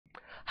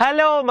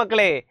Hello,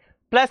 Makle.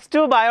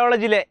 +2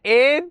 biology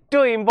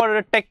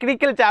important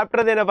technical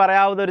chapter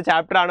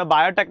chapter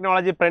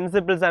Biotechnology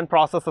Principles and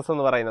Processes.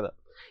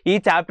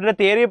 This chapter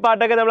theory part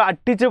we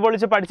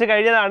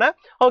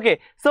okay,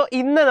 so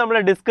in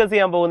the discuss this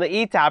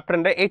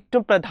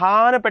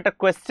chapter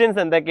questions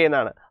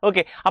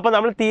okay,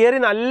 so theory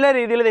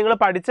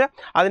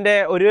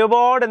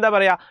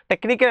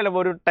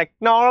technical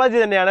technology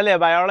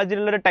biology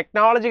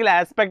technological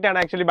aspect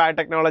actually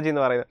biotechnology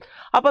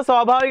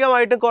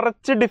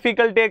so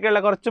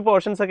difficulty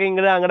portions ഒക്കെ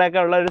ഇങ്ങട് അങ്ങടൊക്കെ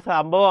ഉള്ള ഒരു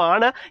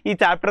സംഭവമാണ് ഈ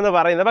chapter എന്ന്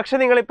പറയുന്നത്. പക്ഷേ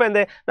നിങ്ങൾ ഇപ്പോൾ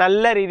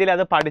നല്ല രീതിയിൽ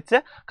അത് പഠിച്ച്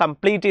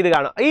കംപ്ലീറ്റ് ചെയ്ത്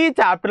കാണും. ഈ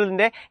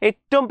ചാപ്റ്ററിന്റെ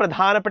ഏറ്റവും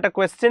പ്രധാനപ്പെട്ട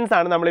ക്വസ്റ്റ്യൻസ്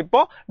ആണ് നമ്മൾ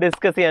ഇപ്പോൾ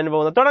ഡിസ്കസ് ചെയ്യാൻ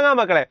പോകുന്നത്. തുടങ്ങാം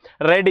മക്കളെ.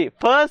 റെഡി.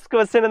 ഫസ്റ്റ്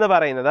ക്വസ്റ്റ്യൻ എന്ന്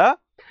പറയുന്നത്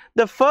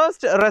the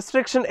first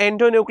restriction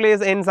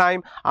endonuclease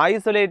enzyme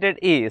isolated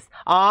is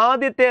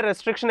ആദ്യത്തെ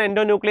restriction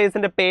endonuclease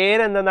ന്റെ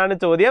പേര് എന്താണ്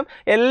ചോദ്യം.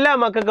 എല്ലാ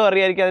മക്കൾക്കും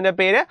അറിയായിരിക്കും അതിന്റെ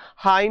പേര്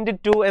hind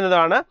 2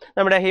 എന്നതാണ്.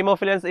 നമ്മുടെ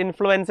ഹീമോഫിലസ്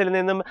ഇൻഫ്ലുവൻസിൽ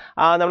നിന്നും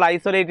നമ്മൾ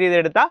ഐസൊലേറ്റ്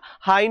ചെയ്തെടുത്ത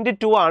hind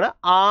 2 ആണ്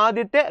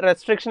ആദ്യത്തെ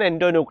restriction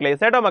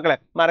endonuclease. കേട്ടോ മക്കളെ,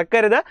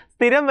 മറക്കരുത്.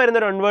 സ്ഥിരം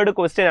വരുന്ന ഒരു one word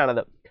question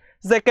ആണത്.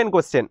 Second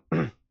question.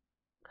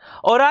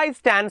 ORI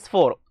stands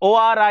for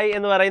ORI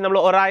എന്ന് പറയും നമ്മൾ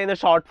ORI എന്ന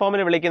ഷോർട്ട്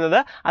ഫോമിൽ വിളിക്കുന്നത്.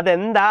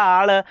 അതെന്താ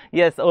ആള്?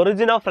 യെസ്,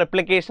 ഒറിജിൻ ഓഫ്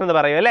റെപ്ലിക്കേഷൻ എന്ന്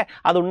പറയും അല്ലേ.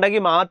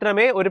 അതുണ്ടെങ്കിൽ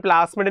മാത്രമേ ഒരു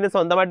പ്ലാസ്മിഡിന്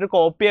സ്വന്തമായിട്ട് ഒരു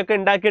കോപ്പിയൊക്കെ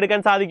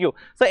ഉണ്ടാക്കിയെടുക്കാൻ സാധിക്കൂ.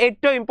 സോ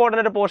ഏറ്റവും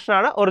ഇമ്പോർട്ടൻ്റ് ഒരു പോർഷൻ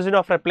ആണ് ഒറിജിൻ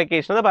ഓഫ്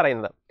റെപ്ലിക്കേഷൻ എന്ന്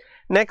പറയുന്നത്.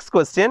 Next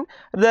question.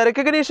 The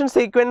recognition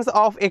sequence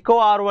of echo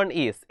R1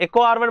 is.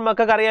 Echo R1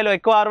 മക്കൾക്ക് അറിയാലോ.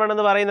 echo R1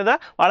 എന്ന് പറയുന്നത്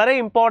വളരെ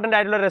ഇമ്പോർട്ടൻ്റ്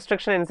ആയിട്ടുള്ള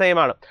റെസ്ട്രിക്ഷൻ എൻസൈം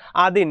ആണ്.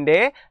 അതിൻ്റെ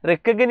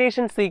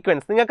recognition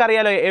sequence നിങ്ങൾക്ക്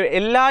അറിയാലോ.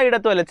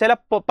 എല്ലായിടത്തും അല്ല, ചില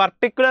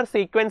പർട്ടിക്കുലർ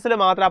സീക്വൻസിൽ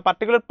മാത്രം,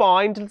 പർട്ടിക്കുലർ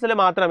പോയിന്റ്സിൽ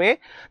മാത്രമേ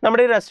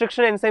നമ്മുടെ ഈ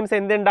റെസ്ട്രിക്ഷൻ എൻസൈംസ്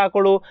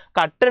എന്തുണ്ടാക്കുള്ളൂ?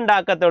 കട്ട്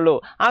ഉണ്ടാക്കത്തുള്ളൂ.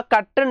 ആ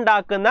കട്ട്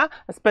ഉണ്ടാക്കുന്ന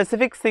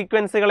സ്പെസിഫിക്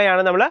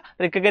സീക്വൻസുകളെയാണ് നമ്മൾ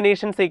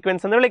recognition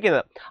sequence എന്ന്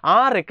വിളിക്കുന്നത്. ആ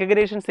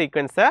recognition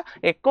sequence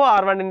echo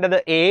R1ൻ്റെത്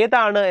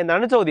ഏതാണ്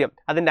എന്നാണ് ചോദ്യം.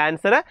 അതിൻ്റെ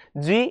ആൻസർ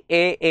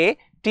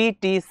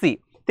GAATTC.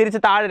 തിരിച്ച്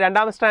താഴെ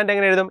രണ്ടാമത്തെ സ്റ്റാൻഡ്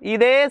എങ്ങനെ എഴുതും?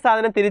 ഇതേ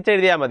സാധനം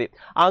തിരിച്ചെഴുതിയാൽ മതി.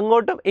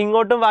 അങ്ങോട്ടും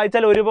ഇങ്ങോട്ടും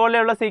വായിച്ചാൽ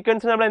ഒരുപോലെയുള്ള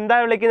സീക്വൻസ് നമ്മൾ എന്താ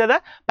വിളിക്കുന്നത്?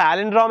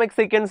 പാലൻഡ്രോമിക്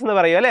സീക്വൻസ് എന്ന്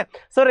പറയും അല്ലേ.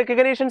 സോ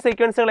റിക്കഗ്നീഷൻ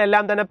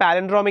സീക്വൻസുകളെല്ലാം തന്നെ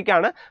പാലൻഡ്രോമിക്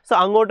ആണ്. സോ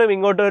അങ്ങോട്ടും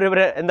ഇങ്ങോട്ടും ഒരു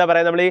എന്താ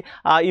പറയുക, നമ്മൾ ഈ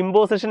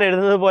ഇമ്പോസിഷൻ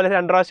എഴുതുന്നത് പോലെ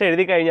 2 പ്രാവശ്യം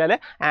എഴുതി കഴിഞ്ഞാൽ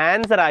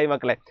ആൻസർ ആയി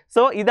മക്കളെ.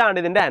 സോ ഇതാണ്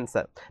ഇതിൻ്റെ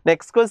answer.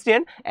 Next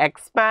question.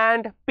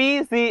 Expand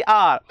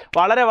PCR.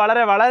 വളരെ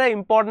വളരെ വളരെ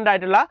ഇമ്പോർട്ടൻ്റ്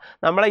ആയിട്ടുള്ള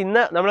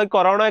നമ്മൾ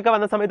കൊറോണ ഒക്കെ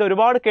വന്ന സമയത്ത്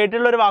ഒരുപാട്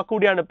കേട്ടിട്ടുള്ള ഒരു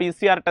വാക്കുകൂടിയാണ്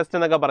PCR ടെസ്റ്റ്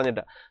എന്നൊക്കെ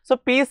പറഞ്ഞിട്ട്. സോ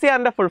PCR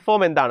ഫുൾ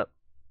ഫോം എന്താണ്?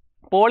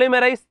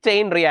 Polymerise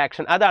chain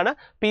reaction. അതാണ്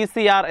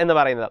PCR എന്ന്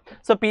പറയുന്നത്.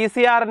 സോ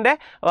PCRന്റെ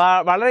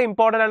വളരെ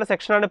ഇമ്പോർട്ടൻ്റ് ആയിട്ടുള്ള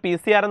സെക്ഷനാണ്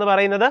PCR എന്ന്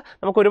പറയുന്നത്.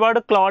 നമുക്ക് ഒരുപാട്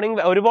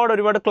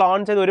ക്ലോൺ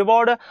ചെയ്ത്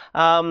ഒരുപാട്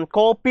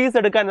കോപ്പീസ്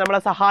എടുക്കാൻ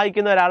നമ്മളെ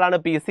സഹായിക്കുന്ന ഒരാളാണ്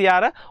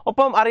PCR.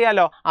 ഒപ്പം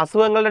അറിയാലോ,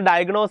 അസുഖങ്ങളുടെ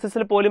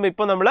ഡയഗ്നോസിസിൽ പോലും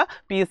ഇപ്പോൾ നമ്മൾ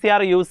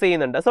PCR യൂസ്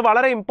ചെയ്യുന്നുണ്ട്. സോ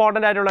വളരെ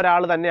ഇമ്പോർട്ടൻ്റ് ആയിട്ടുള്ള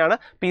ഒരാൾ തന്നെയാണ്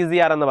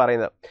PCR എന്ന്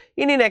പറയുന്നത്.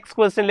 ഇനി നെക്സ്റ്റ്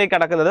ക്വസ്റ്റ്യനിലേക്ക്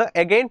കടക്കുന്നത്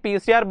അഗെയിൻ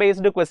PCR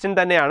ബേസ്ഡ് ക്വസ്റ്റ്യൻ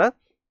തന്നെയാണ്.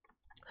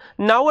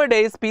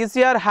 Nowadays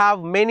PCR have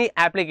many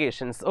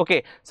applications. Okay,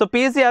 so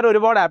PCR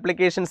ഒരുപാട്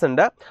applications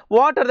ഉണ്ട്.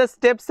 What are the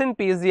steps in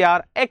PCR?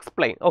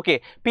 Explain. Okay,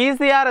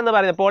 PCR എന്ന്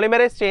പറയുന്നത്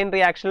polymerase chain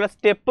reactionലെ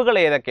സ്റ്റെപ്പുകൾ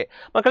ഏതൊക്കെ?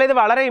 മക്കളെ, ഇത്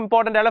വളരെ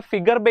ഇമ്പോർട്ടൻ്റ് ആയ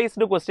ഫിഗർ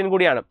ബേസ്ഡ് ക്വസ്റ്റ്യൻ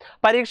കൂടിയാണ്.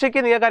 പരീക്ഷയ്ക്ക്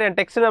നിങ്ങൾക്കറിയാം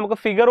ടെക്സ്റ്റിൽ നമുക്ക്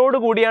ഫിഗറോട്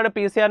കൂടിയാണ്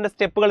PCRന്റെ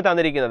സ്റ്റെപ്പുകൾ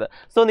തന്നിരിക്കുന്നത്.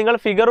 സോ നിങ്ങൾ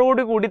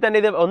ഫിഗറോട് കൂടി തന്നെ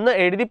ഇത് ഒന്ന്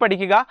എഴുതി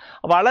പഠിക്കുക.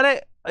 വളരെ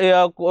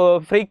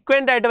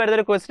ഫ്രീക്വൻ്റ് ആയിട്ട് വരുന്ന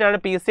ഒരു ക്വസ്റ്റ്യൻ ആണ്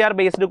PCR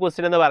ബേസ്ഡ്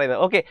ക്വസ്റ്റ്യൻ എന്ന് പറയുന്നത്.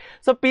 Okay,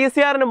 so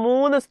PCRന്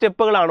 3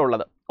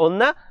 സ്റ്റെപ്പുകളാണുള്ളത്.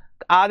 ഒന്ന്,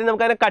 ആദ്യം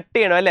നമുക്ക് അതിനെ കട്ട്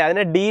ചെയ്യണം അല്ലേ,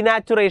 അതിനെ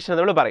ഡീനാച്ചുറേഷൻ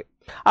നമ്മൾ പറയും.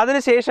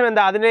 അതിനുശേഷം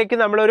എന്താ, അതിലേക്ക്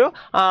നമ്മളൊരു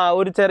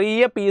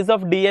ചെറിയ പീസ്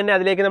ഓഫ് DNA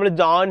അതിലേക്ക് നമ്മൾ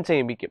ജോയിൻ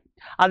ചെയ്യിപ്പിക്കും.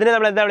 അതിനെ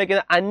നമ്മൾ എന്താ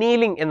വിളിക്കുന്നത്?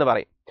 അനീലിംഗ് എന്ന്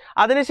പറയും.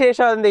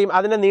 അതിനുശേഷം അതെന്ത് ചെയ്യും?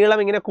 അതിൻ്റെ നീളം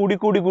ഇങ്ങനെ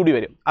കൂടി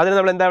വരും. അതിന്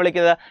നമ്മൾ എന്താ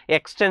വിളിക്കുന്നത്?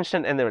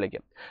 എക്സ്റ്റൻഷൻ എന്ന്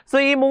വിളിക്കും. സോ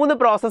ഈ 3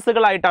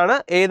 പ്രോസസ്സുകളായിട്ടാണ്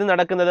ഏത്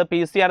നടക്കുന്നത്?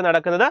 PCR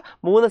നടക്കുന്നത്.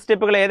 3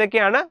 സ്റ്റെപ്പുകൾ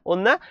ഏതൊക്കെയാണ്?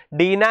 ഒന്ന്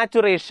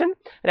ഡീനാച്ചുറേഷൻ,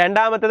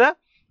 രണ്ടാമത്തേത്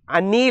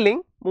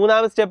അനീലിംഗ്,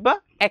 മൂന്നാമത്തെ സ്റ്റെപ്പ്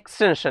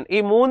എക്സ്റ്റൻഷൻ. ഈ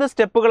 3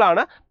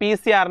 സ്റ്റെപ്പുകളാണ്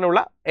PCRനുള്ള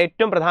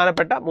ഏറ്റവും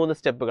പ്രധാനപ്പെട്ട 3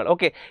 സ്റ്റെപ്പുകൾ.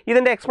 ഓക്കെ,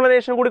 ഇതിൻ്റെ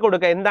എക്സ്പ്ലനേഷൻ കൂടി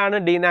കൊടുക്കുക. എന്താണ്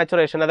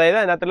ഡീനാച്ചുറേഷൻ? അതായത്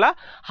അതിനകത്തുള്ള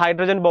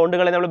ഹൈഡ്രജൻ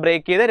ബോണ്ടുകളെ നമ്മൾ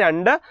ബ്രേക്ക് ചെയ്ത്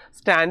 2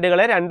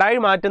 സ്റ്റാൻഡുകളെ 2ആയി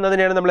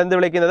മാറ്റുന്നതിനെയാണ് നമ്മൾ എന്ത്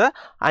വിളിക്കുന്നത്?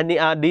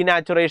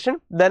 ഡീനാച്ചുറേഷൻ.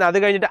 ദെൻ അത്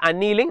കഴിഞ്ഞിട്ട്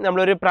അനീലിംഗ്,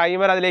 നമ്മളൊരു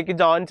പ്രൈമർ അതിലേക്ക്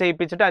ജോയിൻ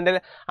ചെയ്യിപ്പിച്ചിട്ട് അതിൻ്റെ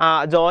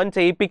ജോയിൻ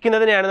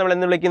ചെയ്യിപ്പിക്കുന്നതിനെയാണ് നമ്മൾ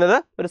എന്ത് വിളിക്കുന്നത്?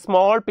 ഒരു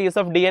സ്മോൾ പീസ്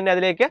ഓഫ് DNA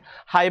അതിലേക്ക്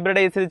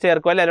ഹൈബ്രിഡൈസ് ചെയ്ത്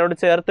ചേർക്കുക അല്ലെ, അതിനോട്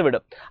ചേർത്ത്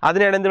വിടും.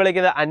 അതിനെയാണ് എന്ത്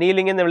വിളിക്കുന്നത്?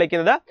 അനീലിംഗ് എന്ന്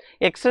വിളിക്കുന്നത്.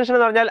 എക്സ്റ്റൻഷൻ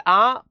എന്ന് പറഞ്ഞാൽ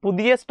ആ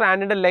പുതിയ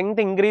സ്ട്രാൻഡിൻ്റെ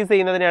ലെങ്ത് ഇൻക്രീസ്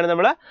ചെയ്യുന്നതിനാണ്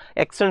നമ്മൾ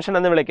എക്സ്റ്റൻഷൻ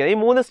എന്ന് വിളിക്കുന്നത്. ഈ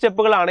 3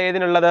 സ്റ്റെപ്പുകളാണ്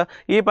ഏതിനുള്ളത്?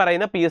 ഈ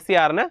പറയുന്ന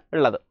PCRന്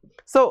ഉള്ളത്.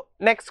 So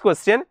next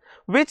question.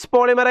 Which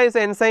polymerase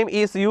enzyme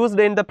is used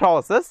in the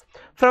process?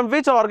 From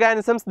which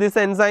organisms this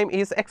enzyme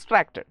is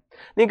extracted?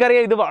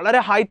 നിങ്ങൾക്കറിയാം, ഇത് വളരെ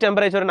ഹൈ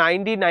ടെമ്പറേച്ചർ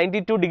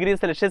 92 ഡിഗ്രി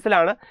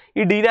സെൽഷ്യസിലാണ്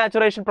ഈ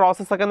ഡീനാച്ചുറേഷൻ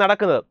പ്രോസസ്സ് ഒക്കെ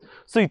നടക്കുന്നത്.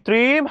 സോ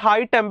ഇത്രയും ഹൈ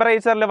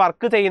ടെമ്പറേച്ചറിൽ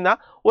വർക്ക് ചെയ്യുന്ന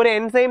ഒരു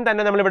എൻസൈം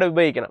തന്നെ നമ്മളിവിടെ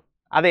ഉപയോഗിക്കണം.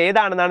 അത്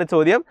ഏതാണെന്നാണ്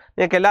ചോദ്യം.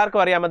 നിങ്ങൾക്ക്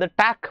എല്ലാവർക്കും അറിയാം, അത്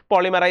ടാക്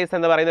പോളിമറൈസ്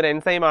എന്ന് പറയുന്ന ഒരു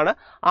എൻസൈം ആണ്.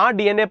 ആ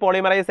DNA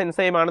പോളിമറൈസ്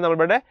എൻസൈം ആണ്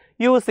നമ്മളിവിടെ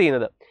യൂസ്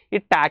ചെയ്യുന്നത്. ഈ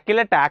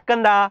ടാക്കിലെ ടാക്ക്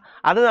എന്താ?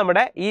 അത്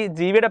നമ്മുടെ ഈ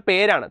ജീവിയുടെ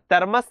പേരാണ്,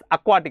 thermos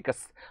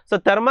aquaticus. So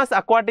thermos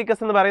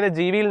aquaticus എന്ന് പറയുന്ന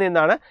ജീവിയിൽ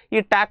നിന്നാണ്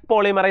ഈ ടാക്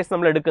പോളിമറൈസ്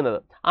നമ്മൾ എടുക്കുന്നത്.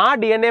 ആ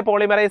DNA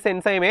പോളിമറൈസ്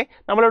എൻസൈമേ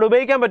നമ്മളോട്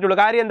ഉപയോഗിക്കാൻ പറ്റുള്ളൂ.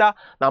 കാര്യം എന്താ?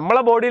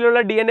 നമ്മളെ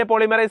ബോഡിയിലുള്ള DNA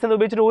പോളിമറൈസ് എന്ന്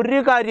ഉപയോഗിച്ചിട്ട് ഒരു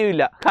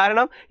കാര്യമില്ല.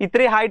 കാരണം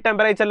ഇത്രയും ഹൈ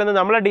ടെമ്പറേച്ചറിലൊന്നും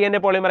നമ്മളെ DNA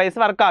പോളിമറൈസ്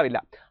വർക്കാവില്ല.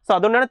 സോ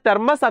അതുകൊണ്ടാണ്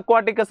തെർമസ്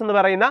അക്വാട്ടിക്കസ് എന്ന്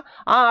പറയുന്ന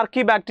ആ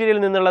ആർക്കി ബാക്ടീരിയയിൽ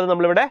നിന്നുള്ളത്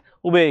നമ്മളിവിടെ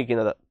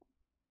ഉപയോഗിക്കുന്നത്.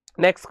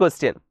 Next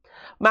question,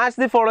 match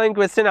the following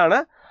question ആണ്.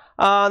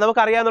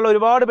 നമുക്കറിയാവുന്ന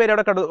ഒരുപാട് പേര്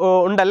അവിടെ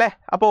ഉണ്ടല്ലേ.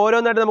 അപ്പോൾ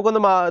ഓരോന്നായിട്ട്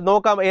നമുക്കൊന്ന്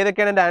നോക്കാം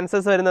ഏതൊക്കെയാണ് എൻ്റെ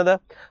ആൻസേഴ്സ് വരുന്നത്.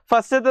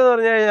 ഫസ്റ്റത്തെ എന്ന്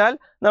പറഞ്ഞു കഴിഞ്ഞാൽ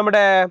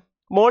നമ്മുടെ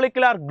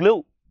മോളിക്കുലാർ ഗ്ലൂ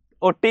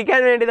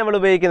ഒട്ടിക്കാൻ വേണ്ടി നമ്മൾ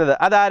ഉപയോഗിക്കുന്നത്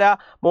അതാരാ?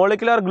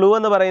 മോളിക്കുലാർ ഗ്ലൂ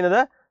എന്ന് പറയുന്നത്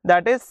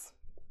that is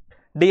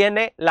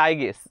DNA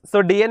ligase. So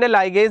DNA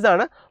ligase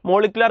ആണ്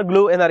മോളിക്കുലാർ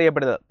ഗ്ലൂ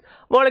എന്നറിയപ്പെടുന്നത്.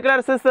 മോളിക്കുലാർ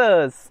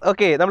സിസേഴ്സ്,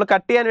 ഓക്കെ, നമ്മൾ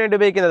കട്ട് ചെയ്യാൻ വേണ്ടി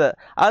ഉപയോഗിക്കുന്നത്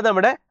അത്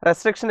നമ്മുടെ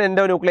റെസ്ട്രിക്ഷൻ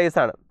എൻഡോന്യൂക്ലിയസ്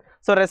ആണ്.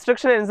 സോ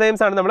റെസ്ട്രിക്ഷൻ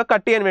എൻസൈംസ് ആണ് നമ്മൾ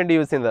കട്ട് ചെയ്യാൻ വേണ്ടി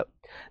യൂസ് ചെയ്യുന്നത്.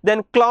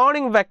 ദെൻ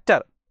ക്ലോണിംഗ്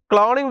വെക്ടർ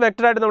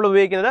ആയിട്ട് നമ്മൾ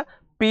ഉപയോഗിക്കുന്നത്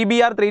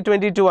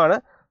PBr322 ആണ്.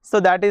 So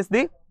that is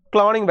the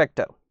cloning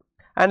vector.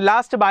 And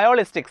last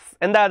ബയോളിസ്റ്റിക്സ്,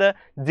 എന്താ അത്?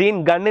 ജീൻ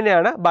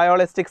ഗണ്ണിനെയാണ്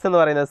ബയോളിസ്റ്റിക്സ് എന്ന്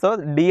പറയുന്നത്. സോ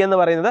D എന്ന്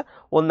പറയുന്നത്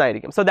 1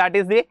 ആയിരിക്കും. So that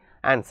is the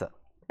answer.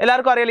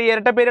 എല്ലാവർക്കും അറിയാലോ, ഈ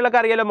ഇരട്ട പേരുകളൊക്കെ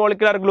അറിയാലോ,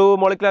 molecular glue,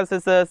 molecular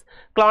scissors.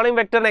 Cloning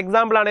വെക്ടറിന്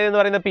example ആണ് ഇതെന്ന്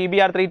പറയുന്നത്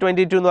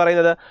PBr322 എന്ന്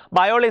പറയുന്നത്.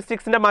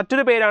 ബയോളിസ്റ്റിക്സിന്റെ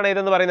മറ്റൊരു പേരാണ്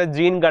ഇതെന്ന് പറയുന്നത്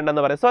ജീൻ ഗൺ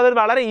എന്ന് പറയുന്നത്. സോ അത്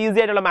വളരെ ഈസി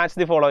ആയിട്ടുള്ള മാച്ച്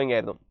ദി ഫോളോയിങ്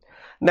ആയിരുന്നു.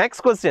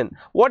 Next question,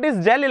 what is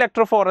gel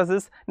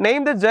electrophoresis?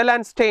 Name the gel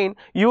and stain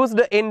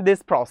used in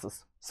this process.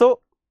 So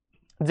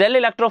gel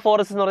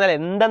electrophoresis എന്ന് പറഞ്ഞാൽ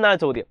എന്തെന്നാണ്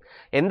ചോദ്യം.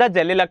 എന്താ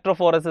ജെൽ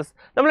ഇലക്ട്രോഫോറസിസ്?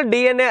 നമ്മൾ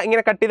DNA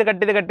ഇങ്ങനെ കട്ട്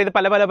ചെയ്ത്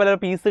പല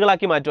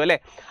പീസുകളാക്കി മാറ്റും അല്ലേ.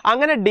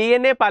 അങ്ങനെ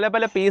DNA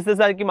പല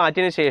പീസസ് ആക്കി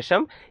മാറ്റിയതിന്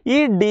ശേഷം ഈ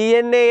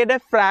DNAയുടെ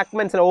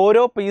ഫ്രാഗ്മെന്റ്സ്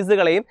ഓരോ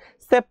പീസുകളെയും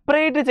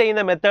സെപ്പറേറ്റ്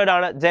ചെയ്യുന്ന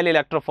മെത്തേഡാണ് gel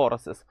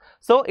electrophoresis.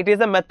 So it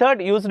is A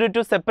method used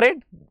to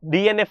separate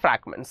DNA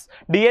fragments.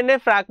 DNA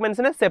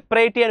ഫ്രാഗ്മെന്റ്സിനെ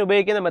separate ചെയ്യാൻ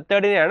ഉപയോഗിക്കുന്ന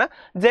മെത്തേഡിനെയാണ്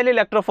ജെൽ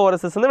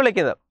ഇലക്ട്രോഫോറസിസ് എന്ന്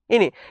വിളിക്കുന്നത്.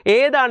 ഇനി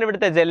ഏതാണ്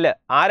ഇവിടുത്തെ ജെല്ല്?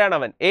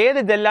 ആരാണവൻ? ഏത്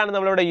ജെല്ലാണ്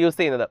നമ്മളിവിടെ യൂസ്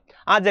ചെയ്യുന്നത്?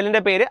 ആ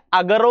ജെല്ലിന്റെ പേര്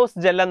അഗറോസ്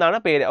ജെൽ എന്നാണ്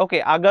പേര്. ഓക്കെ,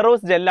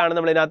 അഗറോസ് ജെല്ലാണ്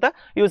നമ്മൾ ഇതിനകത്ത്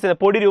യൂസ്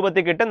ചെയ്യുന്നത്. പൊടി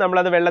രൂപത്തിൽ കിട്ടും,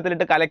 നമ്മളത്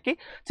വെള്ളത്തിലിട്ട് കലക്കി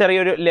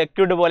ചെറിയൊരു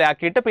ലിക്വിഡ് പോലെ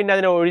ആക്കിയിട്ട് പിന്നെ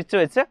അതിനെ ഒഴിച്ചു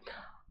വെച്ച്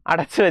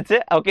അടച്ചു വെച്ച്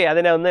ഓക്കെ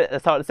അതിനെ ഒന്ന്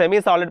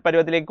സെമി സോളിഡ്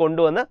പരുവത്തിലേക്ക്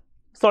കൊണ്ടുവന്ന്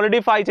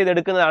സോളിഡിഫൈ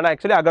ചെയ്തെടുക്കുന്നതാണ്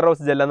ആക്ച്വലി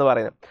അഗറോസ് ജെൽ എന്ന്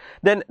പറയുന്നത്.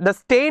 Then the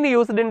stain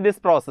used in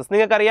this process,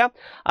 നിങ്ങൾക്കറിയാം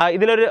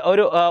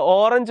ഇതിലൊരു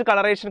ഓറഞ്ച്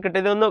കളറേഷൻ കിട്ടും.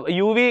 ഇതൊന്ന്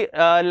UV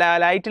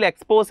ലൈറ്റിൽ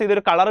എക്സ്പോസ്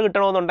ചെയ്തൊരു കളർ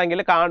കിട്ടണമെന്നുണ്ടെങ്കിൽ,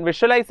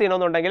 വിഷ്വലൈസ്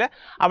ചെയ്യണമെന്നുണ്ടെങ്കിൽ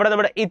അവിടെ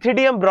നമ്മുടെ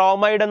ഇഥിഡിയം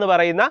ബ്രോമൈഡ് എന്ന്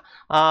പറയുന്ന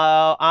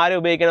ആരും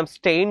ഉപയോഗിക്കണം,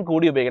 സ്റ്റെയിൻ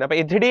കൂടി ഉപയോഗിക്കണം.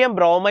 അപ്പോൾ ഇഥിഡിയം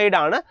ബ്രോമൈഡ്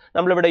ആണ്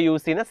നമ്മളിവിടെ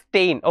യൂസ് ചെയ്യുന്ന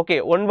സ്റ്റെയിൻ. ഓക്കെ,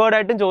 വൺ വേർഡ്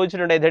ആയിട്ടും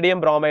ചോദിച്ചിട്ടുണ്ട് ഇഥിഡിയം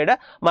ബ്രോമൈഡ്,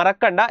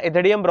 മറക്കണ്ട,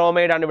 ഇഥിഡിയം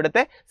ബ്രോമൈഡ് ആണ്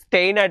ഇവിടുത്തെ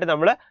സ്റ്റെയിൻ ആയിട്ട്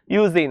നമ്മൾ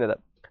യൂസ് ചെയ്യുന്നത്.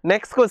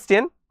 Next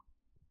question,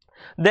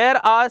 there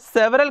are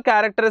several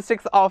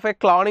characteristics of a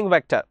cloning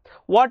vector.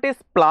 What is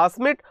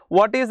plasmid?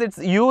 What is its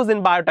use in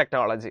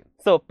biotechnology?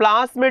 So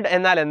plasmid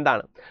എന്നാൽ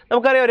എന്താണ്?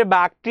 നമുക്കറിയാം, ഒരു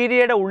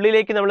ബാക്ടീരിയയുടെ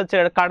ഉള്ളിലേക്ക് നമ്മൾ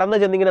കടന്നു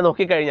ചെന്നിങ്ങനെ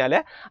നോക്കിക്കഴിഞ്ഞാൽ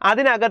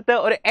അതിനകത്ത്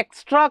ഒരു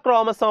എക്സ്ട്രാ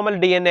ക്രോമസോമൽ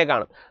DNA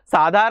കാണും.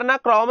 സാധാരണ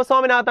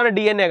ക്രോമസോമിനകത്താണ്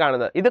DNA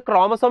കാണുന്നത്. ഇത്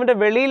ക്രോമസോമിന്റെ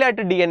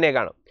വെളിയിലായിട്ട് DNA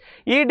കാണും.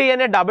 ഈ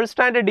DNA ഡബിൾ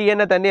സ്ട്രാൻഡ്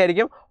DNA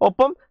തന്നെയായിരിക്കും,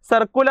 ഒപ്പം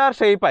സർക്കുലാർ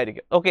ഷേപ്പ്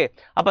ആയിരിക്കും. ഓക്കെ,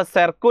 അപ്പോൾ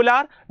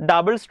circular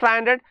double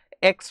stranded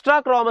extra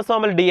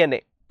chromosomal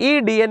DNA, ഈ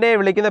DNA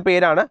വിളിക്കുന്ന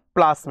പേരാണ്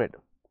പ്ലാസ്മിഡ്.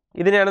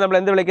 ഇതിനെയാണ് നമ്മൾ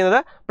എന്ത് വിളിക്കുന്നത്?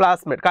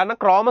 പ്ലാസ്മിഡ്. കാരണം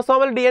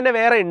ക്രോമസോമൽ DNA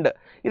വേറെ ഉണ്ട്,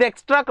 ഇത്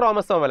എക്സ്ട്രാ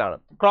ക്രോമസോമലാണ്,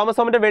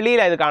 ക്രോമസോമിന്റെ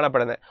വെളിയിലാണ് ഇത്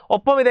കാണപ്പെടുന്നത്.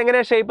 ഒപ്പം ഇതെങ്ങനെ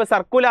ഷേപ്പ്?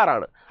 സർക്കുലാർ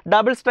ആണ്,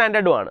 ഡബിൾ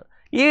സ്റ്റാൻഡേർഡും ആണ്.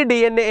 ഈ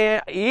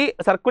ഈ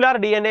സർക്കുലാർ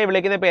DNA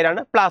വിളിക്കുന്ന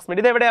പേരാണ് പ്ലാസ്മിഡ്.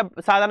 ഇതെവിടെ?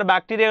 സാധാരണ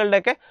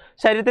ബാക്ടീരിയകളുടെയൊക്കെ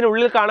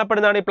ശരീരത്തിനുള്ളിൽ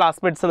കാണപ്പെടുന്നതാണ് ഈ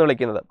പ്ലാസ്മിഡ്സ് എന്ന്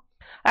വിളിക്കുന്നത്.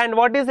 And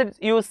what is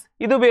it's use?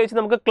 ഇത് ഉപയോഗിച്ച്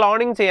നമുക്ക്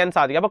ക്ലോണിങ് ചെയ്യാൻ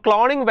സാധിക്കും. അപ്പോൾ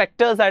ക്ലോണിങ്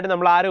വെക്ടേഴ്സ് ആയിട്ട്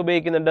നമ്മൾ ആരും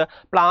ഉപയോഗിക്കുന്നുണ്ട്?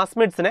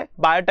 പ്ലാസ്മിഡ്സിനെ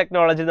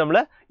ബയോടെക്നോളജി നമ്മൾ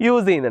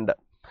യൂസ് ചെയ്യുന്നുണ്ട്.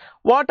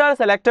 What are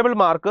selectable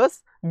markers?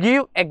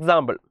 Give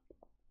example.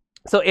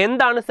 So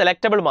എന്താണ്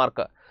സെലക്റ്റബിൾ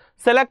മാർക്കർ?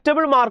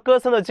 സെലക്റ്റബിൾ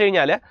മാർക്കേഴ്സ് എന്ന് വെച്ച്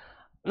കഴിഞ്ഞാൽ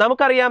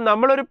നമുക്കറിയാം,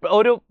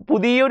 നമ്മളൊരു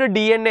പുതിയൊരു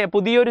DNA,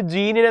 പുതിയൊരു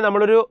ജീനിനെ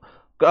നമ്മളൊരു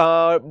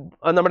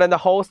നമ്മുടെ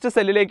ഹോസ്റ്റ്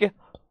സെല്ലിലേക്ക്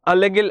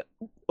അല്ലെങ്കിൽ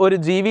ഒരു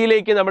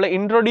ജീവിയിലേക്ക് നമ്മൾ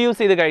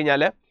ഇൻട്രൊഡ്യൂസ് ചെയ്ത്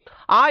കഴിഞ്ഞാൽ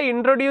ആ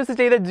ഇൻട്രൊഡ്യൂസ്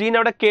ചെയ്ത ജീൻ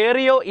അവിടെ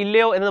കയറിയോ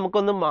ഇല്ലയോ എന്ന്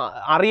നമുക്കൊന്നും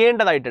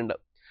അറിയേണ്ടതായിട്ടുണ്ട്.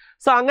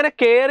 സോ അങ്ങനെ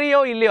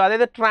കയറിയോ ഇല്ലയോ,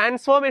 അതായത്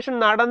ട്രാൻസ്ഫോർമേഷൻ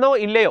നടന്നോ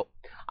ഇല്ലയോ,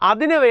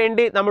 അതിനു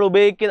വേണ്ടി നമ്മൾ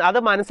ഉപയോഗിക്കുന്ന, അത്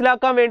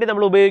മനസ്സിലാക്കാൻ വേണ്ടി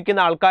നമ്മൾ ഉപയോഗിക്കുന്ന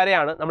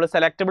ആൾക്കാരെയാണ് നമ്മൾ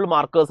സെലക്റ്റബിൾ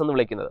മാർക്കേഴ്സ് എന്ന്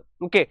വിളിക്കുന്നത്.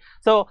 Okay,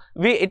 so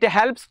it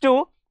helps to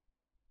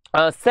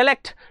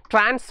select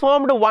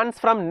transformed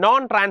once from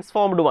non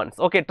transformed once.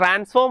 Okay,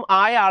 transform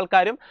ആയ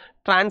ആൾക്കാരും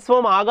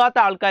ട്രാൻസ്ഫോം ആകാത്ത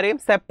ആൾക്കാരെയും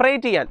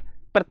സെപ്പറേറ്റ് ചെയ്യാൻ,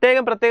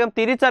 പ്രത്യേകം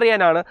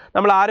തിരിച്ചറിയാനാണ്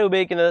നമ്മൾ ആരും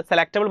ഉപയോഗിക്കുന്നത്?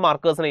 സെലക്റ്റബിൾ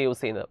മാർക്കേഴ്സിനെ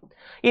യൂസ് ചെയ്യുന്നത്.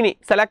 ഇനി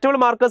സെലക്റ്റബിൾ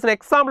മാർക്കേഴ്സിന്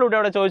എക്സാമ്പിൾ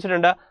ഇവിടെ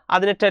ചോദിച്ചിട്ടുണ്ട്.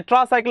 അതിന്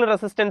ടെട്രാസൈക്ലിൻ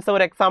റെസിസ്റ്റൻസ്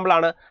ഒരു എക്സാമ്പിൾ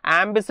ആണ്,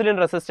 ആംബിസിലിൻ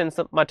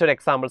റെസിസ്റ്റൻസും മറ്റൊരു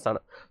എക്സാമ്പിൾസ് ആണ്.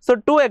 സോ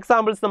 2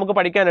 എക്സാമ്പിൾസ് നമുക്ക്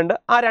പഠിക്കാനുണ്ട്.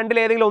 ആ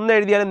രണ്ടിലേതെങ്കിലും ഒന്ന്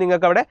എഴുതിയാലും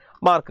നിങ്ങൾക്ക് അവിടെ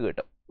മാർക്ക്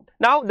കിട്ടും.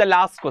 Now the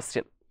last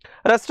question,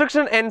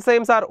 restriction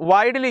enzymes are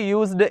widely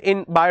used in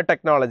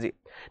biotechnology.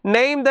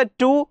 Name the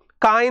 2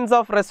 kinds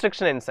of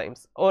restriction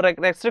enzymes.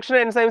 Restriction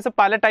enzymes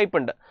പല ടൈപ്പ്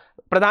ഉണ്ട്,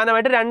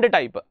 പ്രധാനമായിട്ട് 2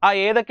 ടൈപ്പ്.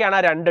 ഏതൊക്കെയാണ്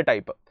ആ 2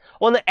 ടൈപ്പ്?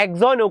 ഒന്ന്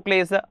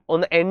എക്സോന്യൂക്ലിയസ്,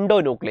 ഒന്ന്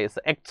എൻഡോന്യൂക്ലിയസ്.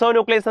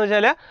 എക്സോന്യൂക്ലിയസ് എന്ന്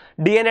വെച്ചാൽ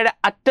DNA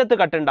അറ്റത്ത്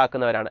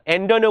കട്ടുണ്ടാക്കുന്നവരാണ്.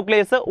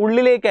 എൻഡോന്യൂക്ലിയസ്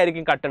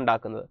ഉള്ളിലേക്കായിരിക്കും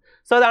കട്ടുണ്ടാക്കുന്നത്.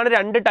 സോ അതാണ്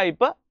 2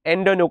 type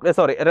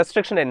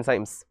restriction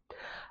enzymes.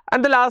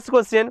 And the last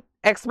question,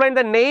 explain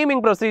the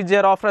naming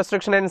procedure of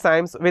restriction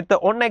enzymes with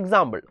one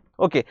example.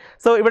 Okay,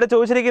 so ഇവിടെ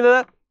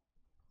ചോദിച്ചിരിക്കുന്നത്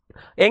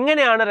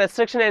എങ്ങനെയാണ്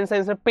റെസ്ട്രിക്ഷൻ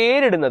എൻസൈംസിന്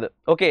പേരിടുന്നത്.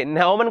 ഓക്കെ,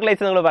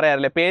 നോമൻക്ലേച്ചർ നമ്മൾ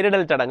പറയാറില്ലേ,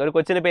 പേരിടൽ ചടങ്ങ്, ഒരു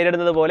കൊച്ചിന്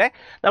പേരിടുന്നത് പോലെ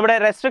നമ്മുടെ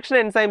റെസ്ട്രിക്ഷൻ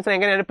എൻസൈംസിന്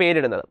എങ്ങനെയാണ്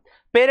പേരിടുന്നത്?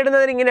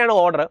 പേരിടുന്നതിന് ഇങ്ങനെയാണ്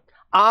ഓർഡർ.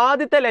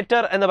 ആദ്യത്തെ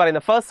ലെറ്റർ എന്ന്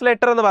പറയുന്നത്, ഫസ്റ്റ്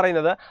ലെറ്റർ എന്ന്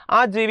പറയുന്നത്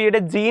ആ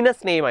ജീവിയുടെ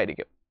ജീനസ് നെയിം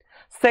ആയിരിക്കും.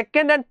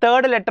 സെക്കൻഡ് ആൻഡ്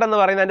തേർഡ് ലെറ്റർ എന്ന്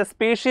പറയുന്നത് അതിൻ്റെ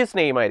സ്പീഷീസ്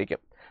നെയിം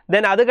ആയിരിക്കും.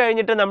 ദെൻ അത്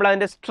കഴിഞ്ഞിട്ട് നമ്മൾ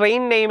അതിൻ്റെ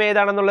സ്ട്രെയിൻ നെയിം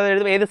ഏതാണെന്നുള്ളത്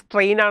എഴുതും, ഏത്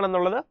സ്ട്രെയിൻ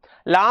ആണെന്നുള്ളത്.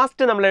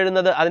 ലാസ്റ്റ് നമ്മൾ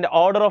എഴുതുന്നത് അതിൻ്റെ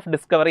ഓർഡർ ഓഫ്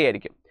ഡിസ്കവറി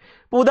ആയിരിക്കും.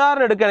 ഇപ്പോൾ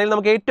ഉദാഹരണം എടുക്കുകയാണെങ്കിൽ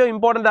നമുക്ക് ഏറ്റവും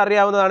ഇമ്പോർട്ടൻ്റ്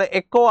അറിയാവുന്നതാണ്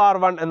എക്കോ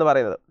R1 എന്ന്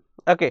പറയുന്നത്.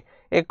 Okay,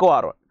 echo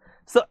R1.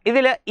 സോ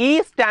ഇതിൽ E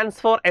stands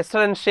for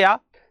എസ്റ്ററൻഷ്യ,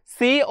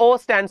 CO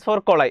stands for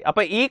coli.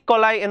 അപ്പോൾ ഈ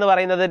കൊളൈ എന്ന്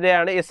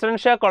പറയുന്നതിൻ്റെയാണ്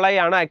എസ്റ്ററൻഷ്യ കൊളൈ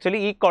ആണ്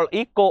ആക്ച്വലി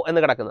ഈ കോ എന്ന്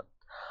കിടക്കുന്നത്.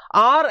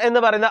 R എന്ന്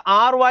പറയുന്നത്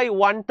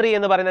RY13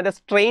 എന്ന് പറയുന്നതിൻ്റെ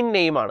സ്ട്രെയിൻ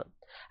നെയിമാണ്.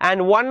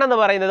 ആൻഡ് 1 എന്ന്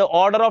പറയുന്നത്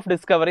order of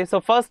discovery. So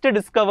first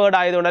discovered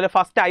ആയതുകൊണ്ട്, അല്ലെങ്കിൽ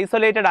ഫസ്റ്റ്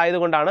ഐസൊലേറ്റഡ്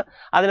ആയതുകൊണ്ടാണ്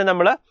അതിന്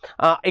നമ്മൾ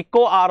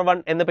എക്കോ R1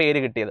 എന്ന് പേര്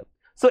കിട്ടിയത്.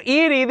 സോ ഈ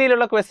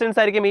രീതിയിലുള്ള ക്വസ്റ്റ്യൻസ്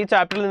ആയിരിക്കും ഈ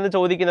ചാപ്റ്ററിൽ നിന്ന്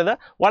ചോദിക്കുന്നത്.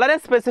 വളരെ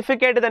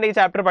സ്പെസിഫിക് ആയിട്ട് തന്നെ ഈ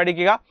ചാപ്റ്റർ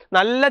പഠിക്കുക.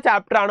 നല്ല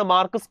ചാപ്റ്ററാണ്,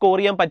 മാർക്ക് സ്കോർ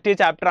ചെയ്യാൻ പറ്റിയ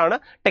ചാപ്റ്ററാണ്,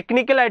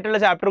 ടെക്നിക്കൽ ആയിട്ടുള്ള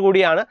ചാപ്റ്റർ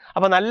കൂടിയാണ്.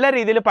 അപ്പോൾ നല്ല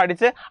രീതിയിൽ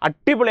പഠിച്ച്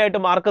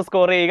അടിപൊളിയായിട്ട് മാർക്ക്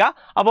സ്കോർ ചെയ്യുക.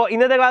 അപ്പോൾ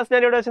ഇന്നത്തെ ക്ലാസ്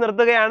ഞാൻ ഇവിടെ വെച്ച്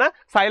നിർത്തുകയാണ്.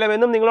 സൈലം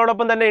എന്നും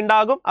നിങ്ങളോടൊപ്പം തന്നെ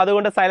ഉണ്ടാകും,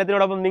 അതുകൊണ്ട്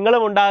സൈലത്തിനോടൊപ്പം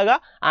നിങ്ങളും ഉണ്ടാകുക.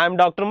 ഐ ആം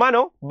ഡോക്ടർ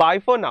മനോ. By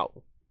for now.